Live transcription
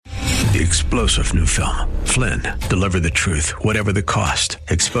The explosive new film, Flynn, deliver the truth, whatever the cost,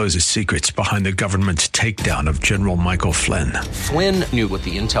 exposes secrets behind the government's takedown of General Michael Flynn. Flynn knew what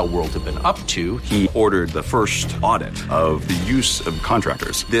the intel world had been up to. He ordered the first audit of the use of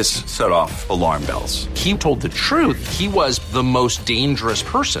contractors. This set off alarm bells. He told the truth. He was the most dangerous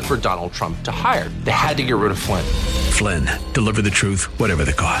person for Donald Trump to hire. They had to get rid of Flynn. Flynn, deliver the truth, whatever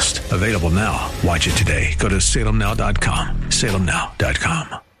the cost. Available now. Watch it today. Go to salemnow.com.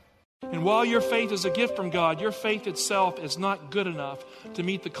 salemnow.com. And while your faith is a gift from God, your faith itself is not good enough to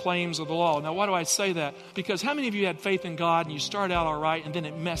meet the claims of the law. Now, why do I say that? Because how many of you had faith in God and you started out all right and then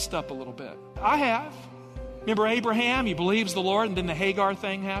it messed up a little bit? I have. Remember Abraham? He believes the Lord and then the Hagar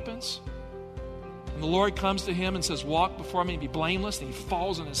thing happens. And the Lord comes to him and says, walk before me and be blameless. And he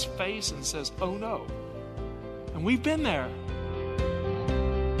falls on his face and says, oh no. And we've been there.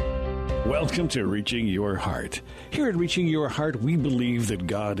 Welcome to Reaching Your Heart. Here at Reaching Your Heart, we believe that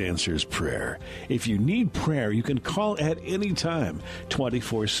God answers prayer. If you need prayer, you can call at any time,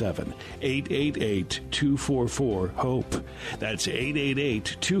 24/7, 888-244-HOPE. That's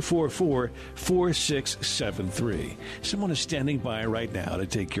 888-244-4673. Someone is standing by right now to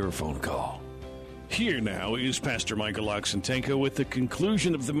take your phone call. Here now is Pastor Michael Oxentenko with the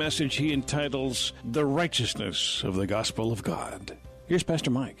conclusion of the message he entitles, The Righteousness of the Gospel of God. Here's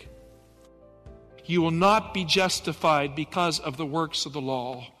Pastor Mike. You will not be justified because of the works of the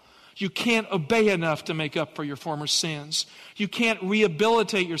law. You can't obey enough to make up for your former sins. You can't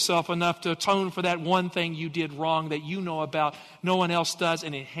rehabilitate yourself enough to atone for that one thing you did wrong that you know about, no one else does,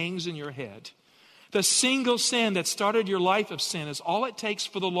 and it hangs in your head. The single sin that started your life of sin is all it takes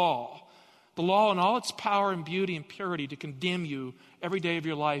for the law in all its power and beauty and purity to condemn you every day of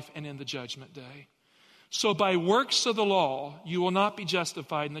your life and in the judgment day. So by works of the law, you will not be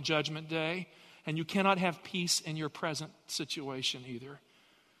justified in the judgment day. And you cannot have peace in your present situation either.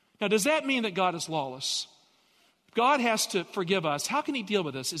 Now, does that mean that God is lawless? God has to forgive us. How can he deal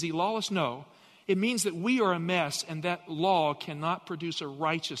with us? Is he lawless? No. It means that we are a mess, and that law cannot produce a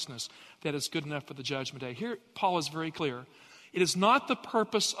righteousness that is good enough for the judgment day. Here, Paul is very clear. It is not the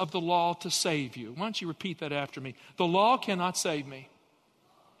purpose of the law to save you. Why don't you repeat that after me? The law cannot save me.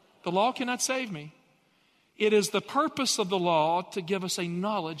 The law cannot save me. It is the purpose of the law to give us a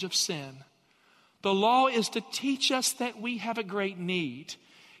knowledge of sin. The law is to teach us that we have a great need.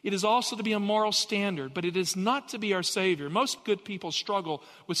 It is also to be a moral standard, but it is not to be our Savior. Most good people struggle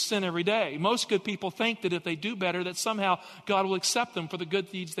with sin every day. Most good people think that if they do better, that somehow God will accept them for the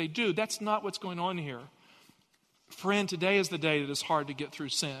good deeds they do. That's not what's going on here. Friend, today is the day that is hard to get through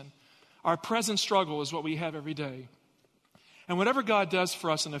sin. Our present struggle is what we have every day. And whatever God does for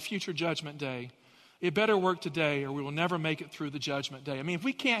us in a future judgment day, it better work today or we will never make it through the judgment day. I mean, if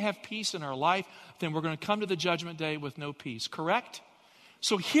we can't have peace in our life, then we're going to come to the judgment day with no peace, correct?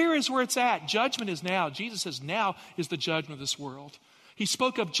 So here is where it's at. Judgment is now. Jesus says now is the judgment of this world. He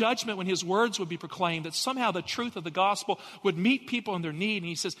spoke of judgment when his words would be proclaimed, that somehow the truth of the gospel would meet people in their need. And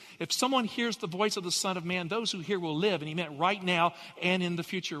he says, if someone hears the voice of the Son of Man, those who hear will live. And he meant right now and in the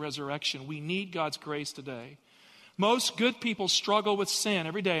future resurrection. We need God's grace today. Most good people struggle with sin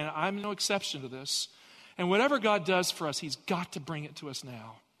every day, and I'm no exception to this. And whatever God does for us, he's got to bring it to us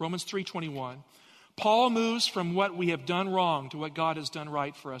now. Romans 3:21. Paul moves from what we have done wrong to what God has done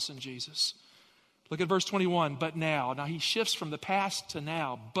right for us in Jesus. Look at verse 21. But now. Now he shifts from the past to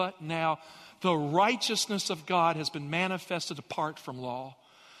now. But now the righteousness of God has been manifested apart from law,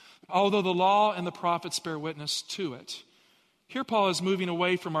 although the law and the prophets bear witness to it. Here Paul is moving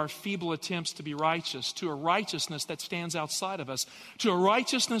away from our feeble attempts to be righteous to a righteousness that stands outside of us, to a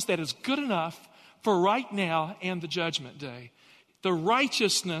righteousness that is good enough for right now and the judgment day. The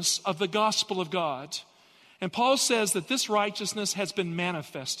righteousness of the gospel of God. And Paul says that this righteousness has been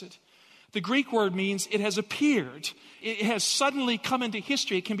manifested. The Greek word means it has appeared. It has suddenly come into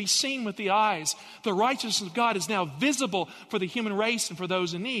history. It can be seen with the eyes. The righteousness of God is now visible for the human race and for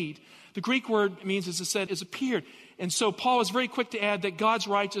those in need. The Greek word means, as I said, is appeared. And so Paul is very quick to add that God's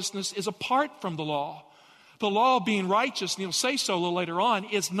righteousness is apart from the law. The law being righteous, and he'll say so a little later on,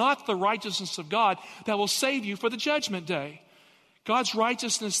 is not the righteousness of God that will save you for the judgment day. God's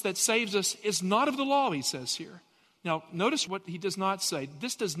righteousness that saves us is not of the law, he says here. Now, notice what he does not say.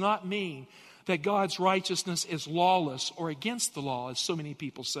 This does not mean that God's righteousness is lawless or against the law, as so many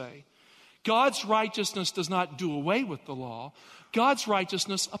people say. God's righteousness does not do away with the law. God's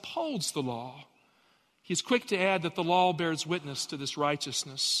righteousness upholds the law. He's quick to add that the law bears witness to this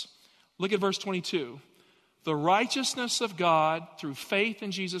righteousness. Look at verse 22. The righteousness of God through faith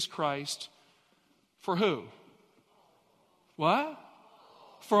in Jesus Christ. For who? What?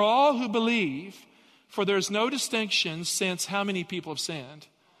 For all who believe. For there's no distinction, since how many people have sinned?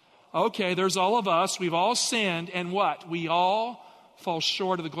 okay, there's all of us. We've all sinned. And what? We all fall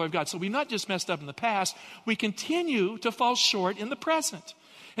short of the glory of God. So we've not just messed up in the past. We continue to fall short in the present.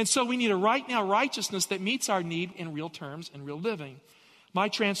 And so we need a right now righteousness that meets our need in real terms and real living. My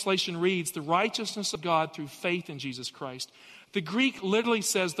translation reads, the righteousness of God through faith in Jesus Christ. The Greek literally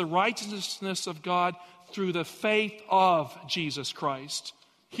says the righteousness of God through the faith of Jesus Christ.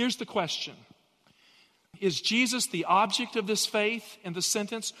 Here's the question. Is Jesus the object of this faith in the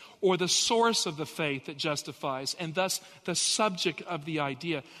sentence, or the source of the faith that justifies, and thus the subject of the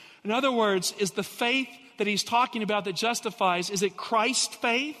idea? In other words, is the faith that he's talking about that justifies, is it Christ's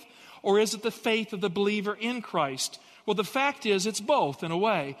faith, or is it the faith of the believer in Christ? Well, the fact is, it's both in a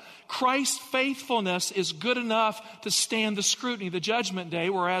way. Christ's faithfulness is good enough to stand the scrutiny of the judgment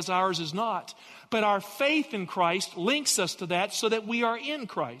day, whereas ours is not. But our faith in Christ links us to that so that we are in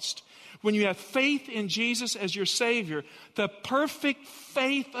Christ. When you have faith in Jesus as your Savior, the perfect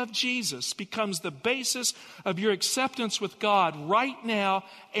faith of Jesus becomes the basis of your acceptance with God right now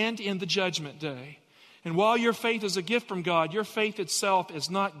and in the judgment day. And while your faith is a gift from God, your faith itself is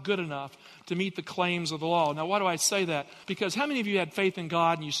not good enough to meet the claims of the law. Now, why do I say that? Because how many of you had faith in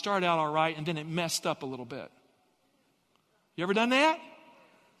God and you start out all right and then it messed up a little bit? You ever done that?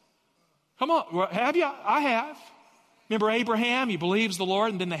 Come on, have you? I have. Remember Abraham? He believes the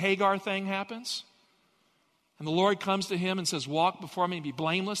Lord, and then the Hagar thing happens. And the Lord comes to him and says, walk before me and be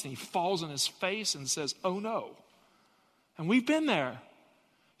blameless. And he falls on his face and says, oh no. And we've been there.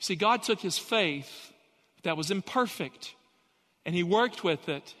 You see, God took his faith that was imperfect, and he worked with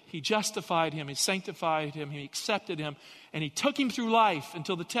it. He justified him. He sanctified him. He accepted him. And he took him through life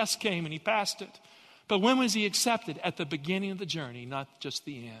until the test came and he passed it. But when was he accepted? At the beginning of the journey, not just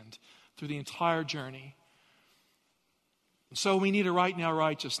the end. Through the entire journey. So we need a right now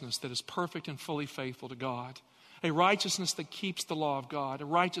righteousness that is perfect and fully faithful to God. A righteousness that keeps the law of God. A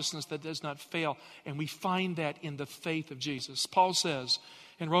righteousness that does not fail. And we find that in the faith of Jesus. Paul says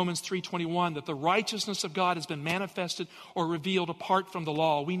in Romans 3:21 that the righteousness of God has been manifested or revealed apart from the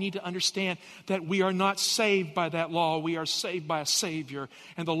law. We need to understand that we are not saved by that law. We are saved by a Savior.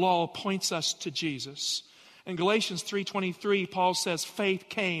 And the law points us to Jesus. In Galatians 3:23, Paul says, faith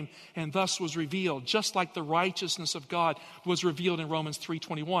came and thus was revealed, just like the righteousness of God was revealed in Romans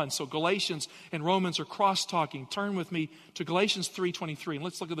 3:21. So Galatians and Romans are cross-talking. Turn with me to Galatians 3:23, and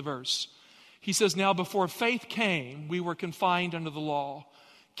let's look at the verse. He says, now before faith came, we were confined under the law,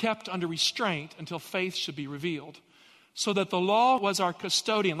 kept under restraint until faith should be revealed. So that the law was our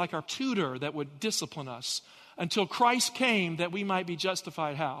custodian, like our tutor that would discipline us, until Christ came that we might be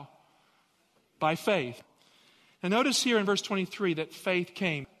justified how? By faith. Now notice here in verse 23 that faith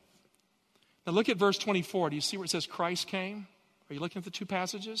came. Now look at verse 24. Do you see where it says Christ came? Are you looking at the two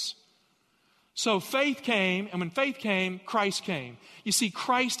passages? So faith came, and when faith came, Christ came. You see,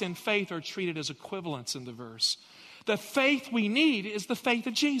 Christ and faith are treated as equivalents in the verse. The faith we need is the faith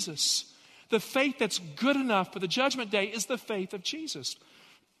of Jesus. The faith that's good enough for the judgment day is the faith of Jesus.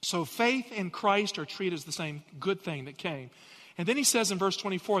 So faith and Christ are treated as the same good thing that came. And then he says in verse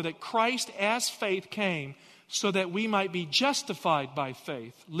 24 that Christ as faith came so that we might be justified by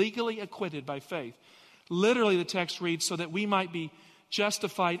faith, legally acquitted by faith. Literally, the text reads, so that we might be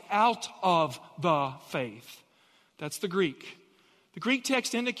justified out of the faith. That's the Greek. The Greek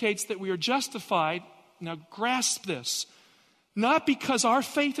text indicates that we are justified, now grasp this, not because our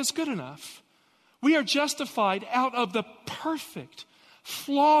faith is good enough. We are justified out of the perfect,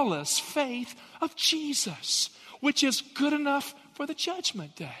 flawless faith of Jesus, which is good enough for the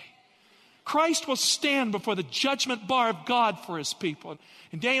judgment day. Christ will stand before the judgment bar of God for his people.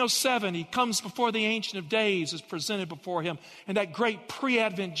 In Daniel 7, he comes before the Ancient of Days, is presented before him in that great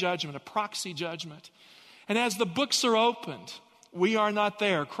pre-Advent judgment, a proxy judgment. And as the books are opened, we are not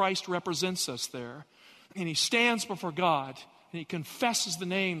there. Christ represents us there. And he stands before God, and he confesses the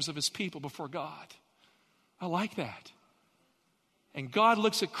names of his people before God. I like that. And God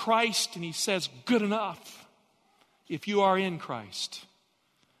looks at Christ and he says, good enough if you are in Christ.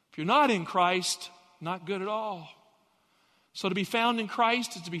 If you're not in Christ, not good at all. So to be found in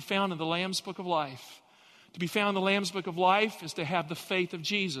Christ is to be found in the Lamb's Book of Life. To be found in the Lamb's Book of Life is to have the faith of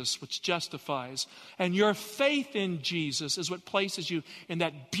Jesus, which justifies. And your faith in Jesus is what places you in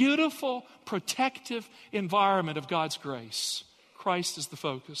that beautiful, protective environment of God's grace. Christ is the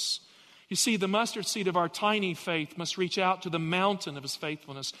focus. You see, the mustard seed of our tiny faith must reach out to the mountain of his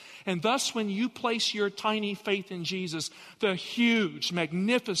faithfulness. And thus, when you place your tiny faith in Jesus, the huge,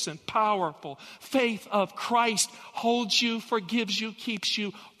 magnificent, powerful faith of Christ holds you, forgives you, keeps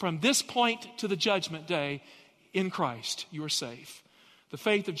you from this point to the judgment day. In Christ, you are safe. The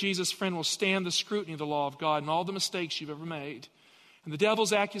faith of Jesus, friend, will stand the scrutiny of the law of God and all the mistakes you've ever made. And the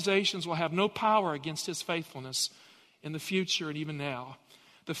devil's accusations will have no power against his faithfulness in the future and even now.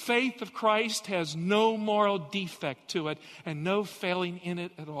 The faith of Christ has no moral defect to it and no failing in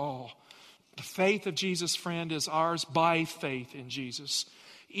it at all. The faith of Jesus, friend, is ours by faith in Jesus.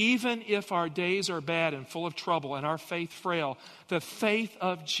 Even if our days are bad and full of trouble and our faith frail, the faith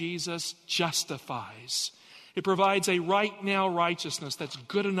of Jesus justifies. It provides a right now righteousness that's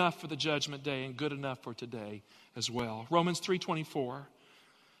good enough for the judgment day and good enough for today as well. Romans 3:24.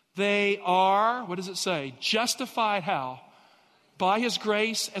 They are, what does it say? Justified how? By his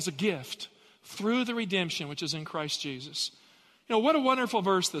grace as a gift through the redemption which is in Christ Jesus. You know, what a wonderful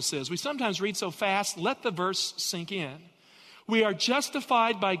verse this is. We sometimes read so fast, let the verse sink in. We are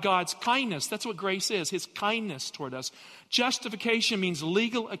justified by God's kindness. That's what grace is, his kindness toward us. Justification means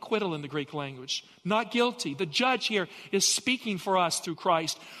legal acquittal in the Greek language, not guilty. The judge here is speaking for us through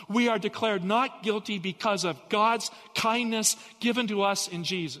Christ. We are declared not guilty because of God's kindness given to us in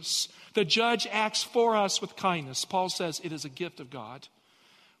Jesus. The judge acts for us with kindness. Paul says it is a gift of God.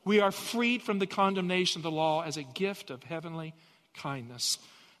 We are freed from the condemnation of the law as a gift of heavenly kindness.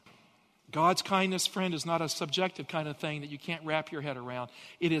 God's kindness, friend, is not a subjective kind of thing that you can't wrap your head around.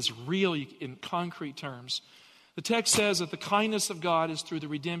 It is real in concrete terms. The text says that the kindness of God is through the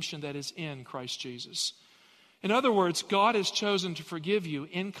redemption that is in Christ Jesus. In other words, God has chosen to forgive you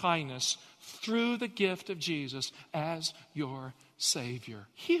in kindness through the gift of Jesus as your Savior.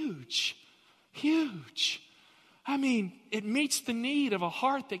 Huge, huge. I mean, it meets the need of a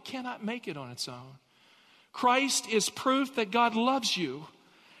heart that cannot make it on its own. Christ is proof that God loves you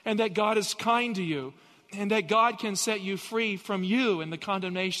and that God is kind to you and that God can set you free from you and the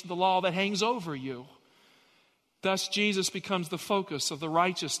condemnation of the law that hangs over you. Thus, Jesus becomes the focus of the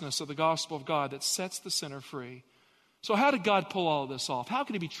righteousness of the gospel of God that sets the sinner free. So how did God pull all of this off? How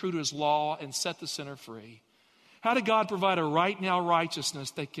could he be true to his law and set the sinner free? How did God provide a right now righteousness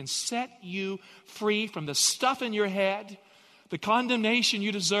that can set you free from the stuff in your head, the condemnation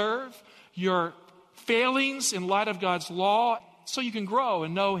you deserve, your failings in light of God's law, so you can grow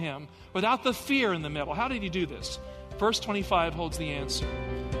and know him without the fear in the middle? How did he do this? Verse 25 holds the answer.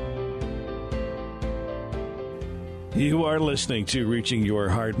 You are listening to Reaching Your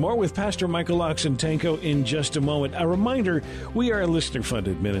Heart. More with Pastor Michael Oxentenko in just a moment. A reminder, we are a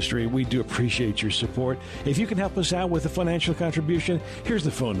listener-funded ministry. We do appreciate your support. If you can help us out with a financial contribution, here's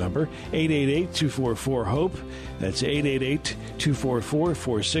the phone number, 888-244-HOPE. That's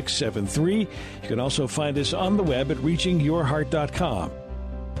 888-244-4673. You can also find us on the web at reachingyourheart.com.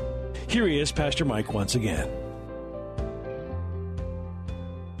 Here he is, Pastor Mike, once again.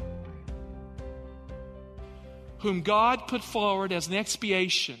 Whom God put forward as an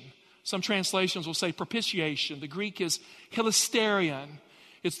expiation. Some translations will say propitiation. The Greek is hilasterion.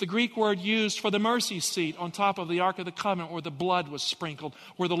 It's the Greek word used for the mercy seat on top of the Ark of the Covenant where the blood was sprinkled,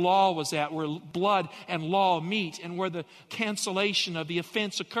 where the law was at, where blood and law meet, and where the cancellation of the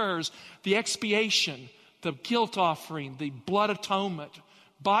offense occurs. The expiation, the guilt offering, the blood atonement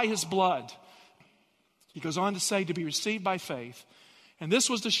by his blood. He goes on to say to be received by faith. And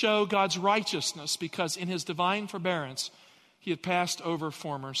this was to show God's righteousness because in his divine forbearance, he had passed over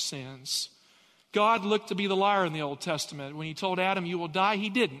former sins. God looked to be the liar in the Old Testament. When he told Adam, you will die, he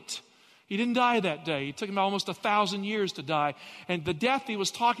didn't. He didn't die that day. It took him almost 1,000 years to die. And the death he was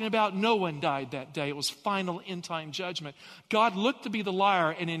talking about, no one died that day. It was final end-time judgment. God looked to be the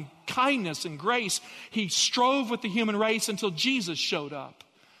liar, and in kindness and grace, he strove with the human race until Jesus showed up.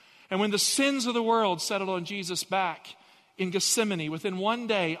 And when the sins of the world settled on Jesus' back, in Gethsemane, within one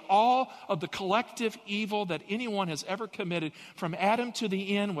day, all of the collective evil that anyone has ever committed from Adam to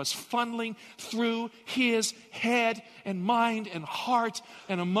the end was funneling through his head and mind and heart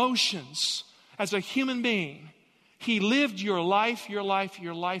and emotions. As a human being, he lived your life,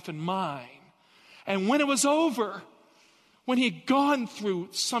 and mine. And when it was over, when he'd gone through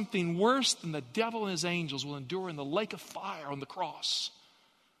something worse than the devil and his angels will endure in the lake of fire on the cross,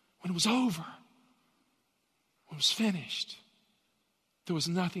 when it was over, it was finished, there was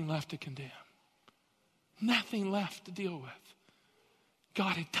nothing left to condemn. Nothing left to deal with.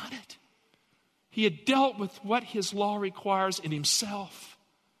 God had done it. He had dealt with what his law requires in himself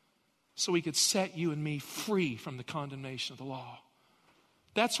so he could set you and me free from the condemnation of the law.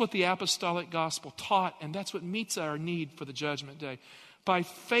 That's what the apostolic gospel taught, and that's what meets our need for the judgment day. By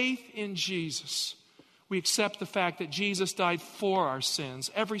faith in Jesus, we accept the fact that Jesus died for our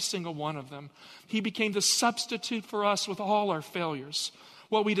sins, every single one of them. He became the substitute for us with all our failures.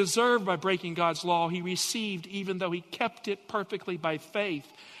 What we deserved by breaking God's law, he received even though he kept it perfectly by faith.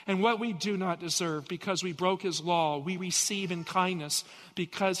 And what we do not deserve because we broke his law, we receive in kindness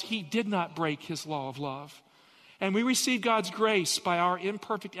because he did not break his law of love. And we receive God's grace by our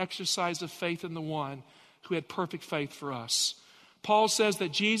imperfect exercise of faith in the one who had perfect faith for us. Paul says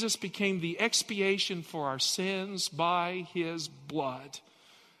that Jesus became the expiation for our sins by his blood.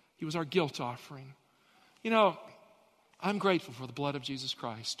 He was our guilt offering. You know, I'm grateful for the blood of Jesus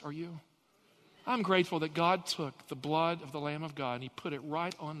Christ. Are you? I'm grateful that God took the blood of the Lamb of God and he put it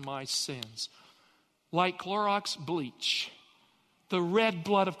right on my sins. Like Clorox bleach, the red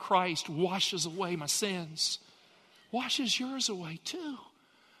blood of Christ washes away my sins. Washes yours away too.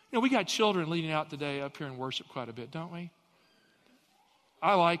 You know, we got children leading out today up here in worship quite a bit, don't we?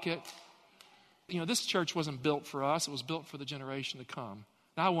 I like it. You know, this church wasn't built for us. It was built for the generation to come.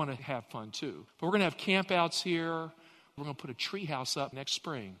 And I want to have fun too. But we're going to have campouts here. We're going to put a tree house up next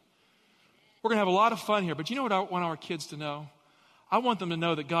spring. We're going to have a lot of fun here. But you know what I want our kids to know? I want them to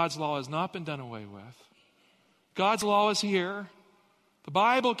know that God's law has not been done away with. God's law is here. The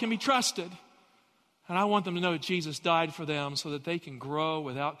Bible can be trusted. And I want them to know that Jesus died for them so that they can grow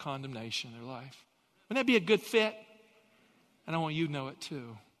without condemnation in their life. Wouldn't that be a good fit? And I want you to know it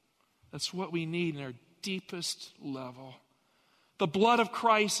too. That's what we need in our deepest level. The blood of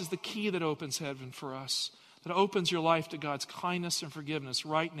Christ is the key that opens heaven for us, that opens your life to God's kindness and forgiveness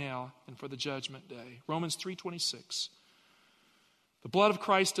right now and for the judgment day. Romans 3:26. The blood of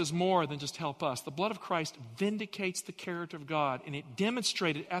Christ does more than just help us. The blood of Christ vindicates the character of God, and it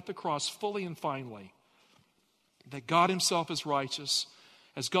demonstrated at the cross fully and finally that God himself is righteous,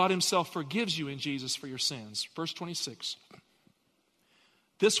 as God himself forgives you in Jesus for your sins. Verse 26.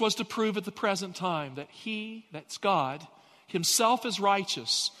 This was to prove at the present time that he, that's God, himself is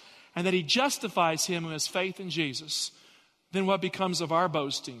righteous, and that he justifies him who has faith in Jesus. Then what becomes of our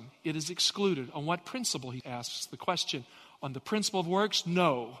boasting? It is excluded. On what principle, he asks the question. On the principle of works?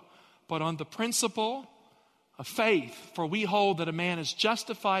 No. But on the principle of faith. For we hold that a man is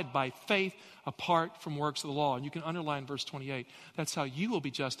justified by faith apart from works of the law. And you can underline verse 28. That's how you will be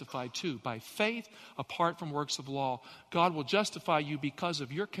justified too. By faith apart from works of the law. God will justify you because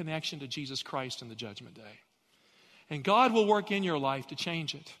of your connection to Jesus Christ in the judgment day. And God will work in your life to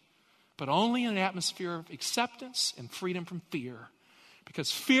change it. But only in an atmosphere of acceptance and freedom from fear.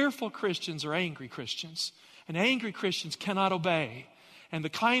 Because fearful Christians are angry Christians. And angry Christians cannot obey. And the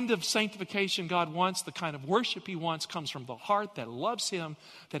kind of sanctification God wants, the kind of worship he wants, comes from the heart that loves him,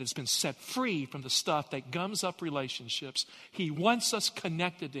 that has been set free from the stuff that gums up relationships. He wants us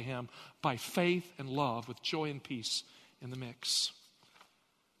connected to him by faith and love with joy and peace in the mix.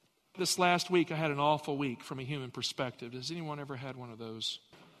 This last week, I had an awful week from a human perspective. Has anyone ever had one of those?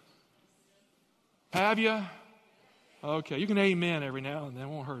 Have you? Okay, you can amen every now and then. It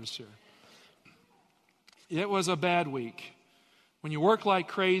won't hurt us here. It was a bad week. When you work like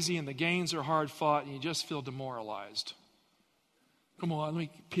crazy and the gains are hard fought and you just feel demoralized. Come on, let me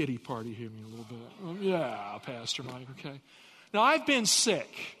pity party here me a little bit. Yeah, Pastor Mike, okay. Now, I've been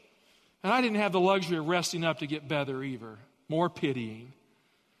sick, and I didn't have the luxury of resting up to get better either. More pitying.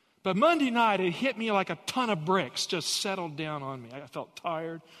 But Monday night, it hit me like a ton of bricks just settled down on me. I felt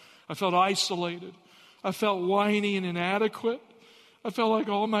tired. I felt isolated. I felt whiny and inadequate. I felt like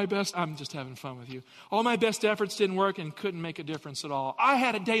I'm just having fun with you. All my best efforts didn't work and couldn't make a difference at all. I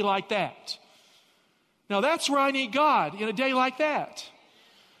had a day like that. Now that's where I need God, in a day like that.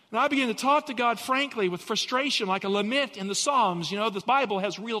 And I began to talk to God frankly with frustration, like a lament in the Psalms. You know, the Bible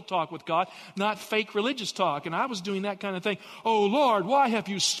has real talk with God, not fake religious talk. And I was doing that kind of thing. Oh, Lord, why have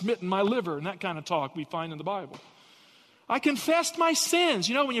you smitten my liver? And that kind of talk we find in the Bible. I confessed my sins.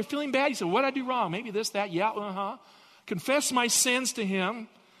 You know, when you're feeling bad, you say, what did I do wrong? Maybe this, that, yeah, Confessed my sins to him.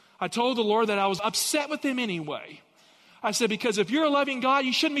 I told the Lord that I was upset with him anyway. I said, because if you're a loving God,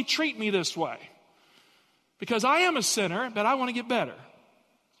 you shouldn't be treating me this way. Because I am a sinner, but I want to get better.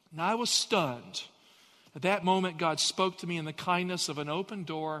 And I was stunned. At that moment, God spoke to me in the kindness of an open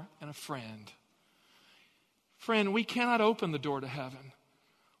door and a friend. Friend, we cannot open the door to heaven.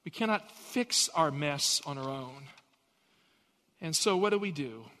 We cannot fix our mess on our own. And so what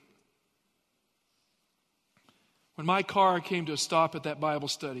do? When my car came to a stop at that Bible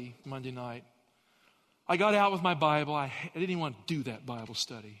study Monday night, I got out with my Bible. I didn't even want to do that Bible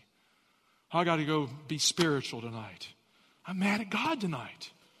study. I got to go be spiritual tonight. I'm mad at God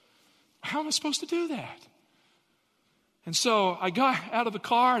tonight. How am I supposed to do that? And so I got out of the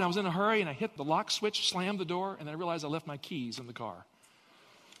car and I was in a hurry and I hit the lock switch, slammed the door, and then I realized I left my keys in the car.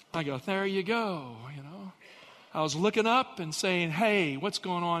 I go, there you go, you know. I was looking up and saying, hey, what's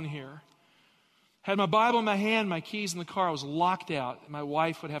going on here? Had my Bible in my hand, my keys in the car. I was locked out. My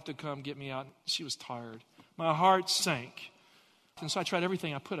wife would have to come get me out. She was tired. My heart sank. And so I tried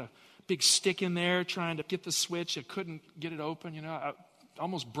everything. I put a big stick in there trying to get the switch. I couldn't get it open. You know, I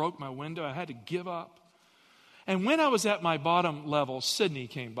almost broke my window. I had to give up. And when I was at my bottom level, Sidney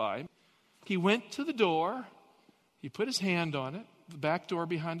came by. He went to the door. He put his hand on it, the back door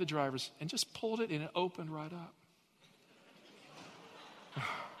behind the driver's, and just pulled it, and it opened right up.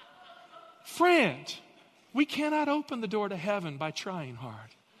 Friend, we cannot open the door to heaven by trying hard.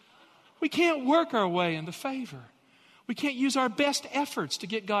 We can't work our way into favor. We can't use our best efforts to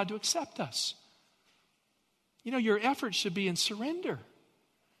get God to accept us. You know, your effort should be in surrender.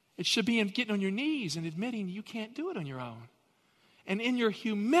 It should be in getting on your knees and admitting you can't do it on your own. And in your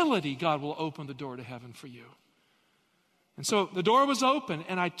humility, God will open the door to heaven for you. And so the door was open,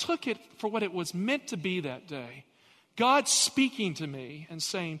 and I took it for what it was meant to be that day. God speaking to me and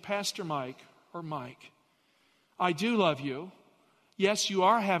saying, Pastor Mike, or Mike, I do love you. Yes, you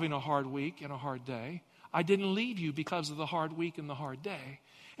are having a hard week and a hard day. I didn't leave you because of the hard week and the hard day.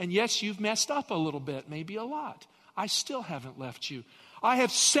 And yes, you've messed up a little bit, maybe a lot. I still haven't left you. I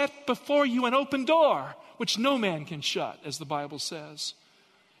have set before you an open door, which no man can shut, as the Bible says.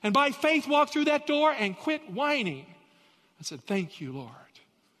 And by faith walk through that door and quit whining. I said, thank you, Lord.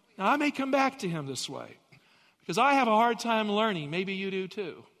 Now, I may come back to him this way, because I have a hard time learning. Maybe you do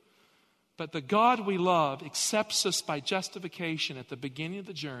too. But the God we love accepts us by justification at the beginning of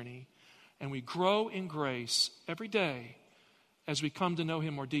the journey, and we grow in grace every day as we come to know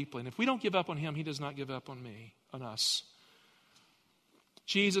him more deeply. And if we don't give up on him, he does not give up on me, on us.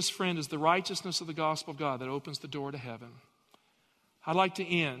 Jesus, friend, is the righteousness of the gospel of God that opens the door to heaven. I'd like to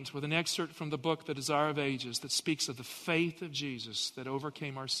end with an excerpt from the book, The Desire of Ages, that speaks of the faith of Jesus that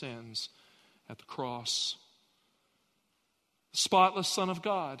overcame our sins at the cross. The spotless Son of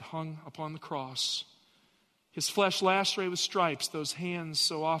God hung upon the cross. His flesh lacerated with stripes, those hands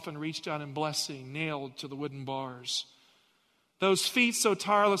so often reached out in blessing, nailed to the wooden bars. Those feet so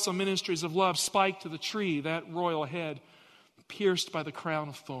tireless on ministries of love, spiked to the tree, that royal head pierced by the crown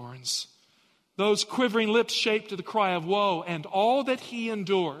of thorns. Those quivering lips shaped to the cry of woe, and all that he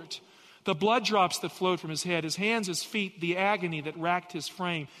endured, the blood drops that flowed from his head, his hands, his feet, the agony that racked his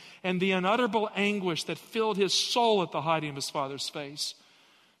frame, and the unutterable anguish that filled his soul at the hiding of his Father's face,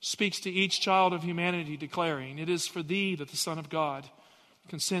 speaks to each child of humanity, declaring, it is for thee that the Son of God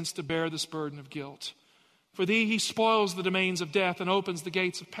consents to bear this burden of guilt. For thee he spoils the domains of death and opens the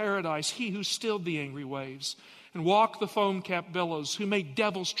gates of paradise, he who stilled the angry waves and walked the foam-capped billows, who made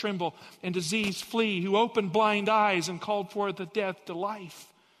devils tremble and disease flee, who opened blind eyes and called forth the death to life,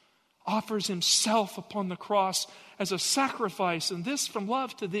 offers himself upon the cross as a sacrifice, and this from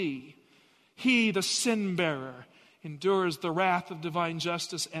love to thee. He, the sin-bearer, endures the wrath of divine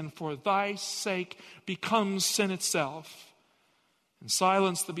justice, and for thy sake becomes sin itself. In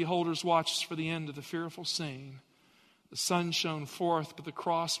silence the beholders watched for the end of the fearful scene. The sun shone forth, but the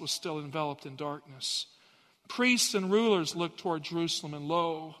cross was still enveloped in darkness. Priests and rulers looked toward Jerusalem, and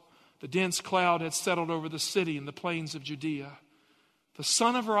lo, the dense cloud had settled over the city and the plains of Judea. The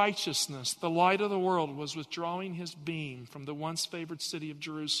Son of Righteousness, the light of the world, was withdrawing his beam from the once favored city of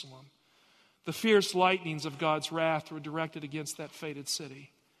Jerusalem. The fierce lightnings of God's wrath were directed against that fated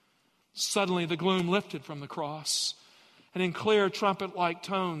city. Suddenly the gloom lifted from the cross, and in clear trumpet-like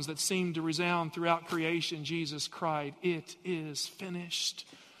tones that seemed to resound throughout creation, Jesus cried, it is finished.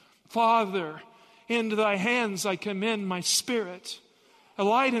 Father, into thy hands I commend my spirit. A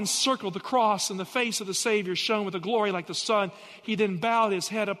light encircled the cross, and the face of the Savior shone with a glory like the sun. He then bowed his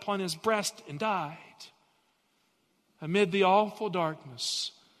head upon his breast and died. Amid the awful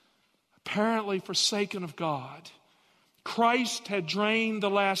darkness, apparently forsaken of God, Christ had drained the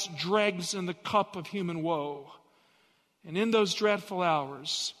last dregs in the cup of human woe. And in those dreadful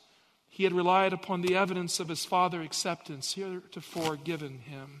hours, he had relied upon the evidence of his Father's acceptance heretofore given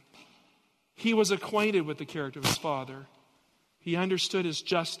him. He was acquainted with the character of his Father. He understood his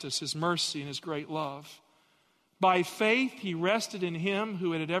justice, his mercy, and his great love. By faith, he rested in him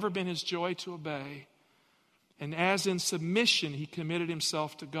who it had ever been his joy to obey. And as in submission he committed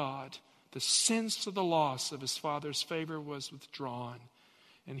himself to God, the sense of the loss of his Father's favor was withdrawn.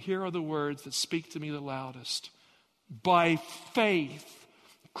 And here are the words that speak to me the loudest. By faith,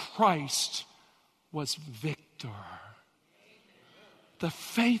 Christ was victor. The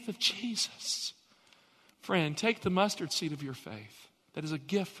faith of Jesus. Friend, take the mustard seed of your faith. That is a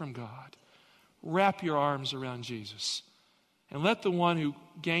gift from God. Wrap your arms around Jesus. And let the one who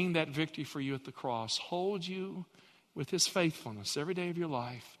gained that victory for you at the cross hold you with his faithfulness every day of your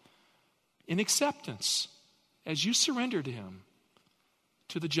life in acceptance as you surrender to him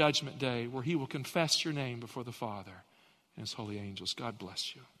to the judgment day where he will confess your name before the Father and his holy angels. God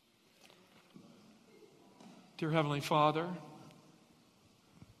bless you. Dear Heavenly Father,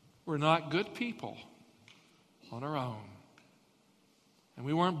 we're not good people on our own. And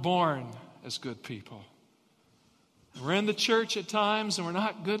we weren't born as good people. We're in the church at times, and we're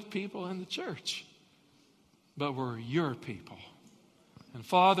not good people in the church. But we're your people. And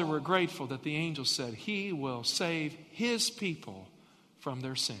Father, we're grateful that the angel said He will save His people from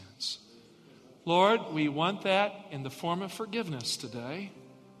their sins. Lord, we want that in the form of forgiveness today.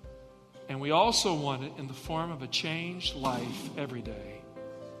 And we also want it in the form of a changed life every day.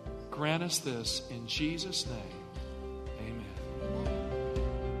 Grant us this in Jesus' name. Amen.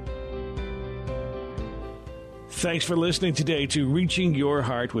 Thanks for listening today to Reaching Your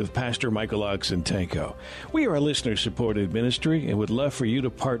Heart with Pastor Michael Oxentenko. We are a listener-supported ministry and would love for you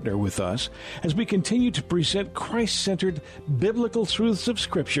to partner with us as we continue to present Christ-centered biblical truths of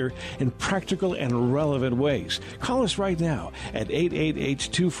Scripture in practical and relevant ways. Call us right now at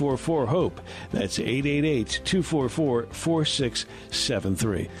 888-244-HOPE. That's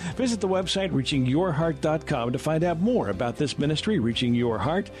 888-244-4673. Visit the website reachingyourheart.com to find out more about this ministry, Reaching Your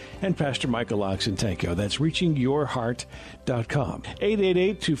Heart, and Pastor Michael Oxentenko. That's reachingyourheart.com.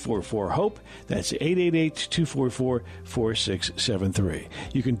 888-244-HOPE. That's 888-244-4673.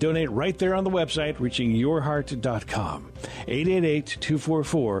 You can donate right there on the website, reachingyourheart.com.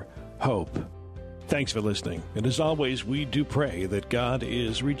 888-244-HOPE. Thanks for listening. And as always, we do pray that God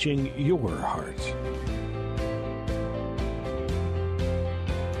is reaching your heart.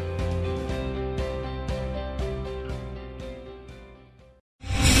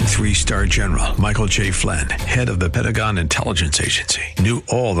 3-star General Michael J. Flynn, head of the Pentagon Intelligence Agency, knew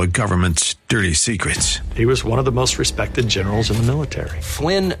all the government's dirty secrets. He was one of the most respected generals in the military.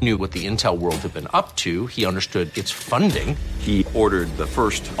 Flynn knew what the intel world had been up to. He understood its funding. He ordered the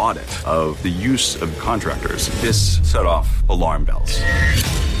first audit of the use of contractors. This set off alarm bells.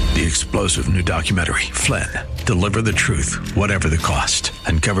 The explosive new documentary, Flynn, Deliver the Truth, Whatever the Cost,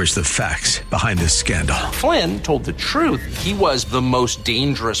 uncovers the facts behind this scandal. Flynn told the truth. He was the most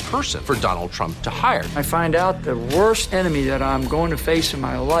dangerous person for Donald Trump to hire. I find out the worst enemy that I'm going to face in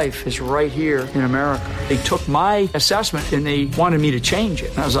my life is right here in America. They took my assessment and they wanted me to change it.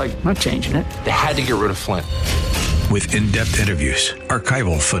 And I was like, I'm not changing it. They had to get rid of Flynn. With in-depth interviews,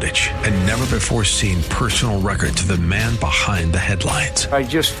 archival footage, and never-before-seen personal records of the man behind the headlines. I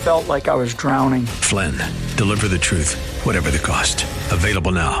just felt like I was drowning. Flynn, Deliver the Truth, Whatever the Cost.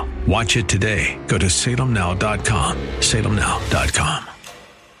 Available now. Watch it today. Go to salemnow.com. salemnow.com.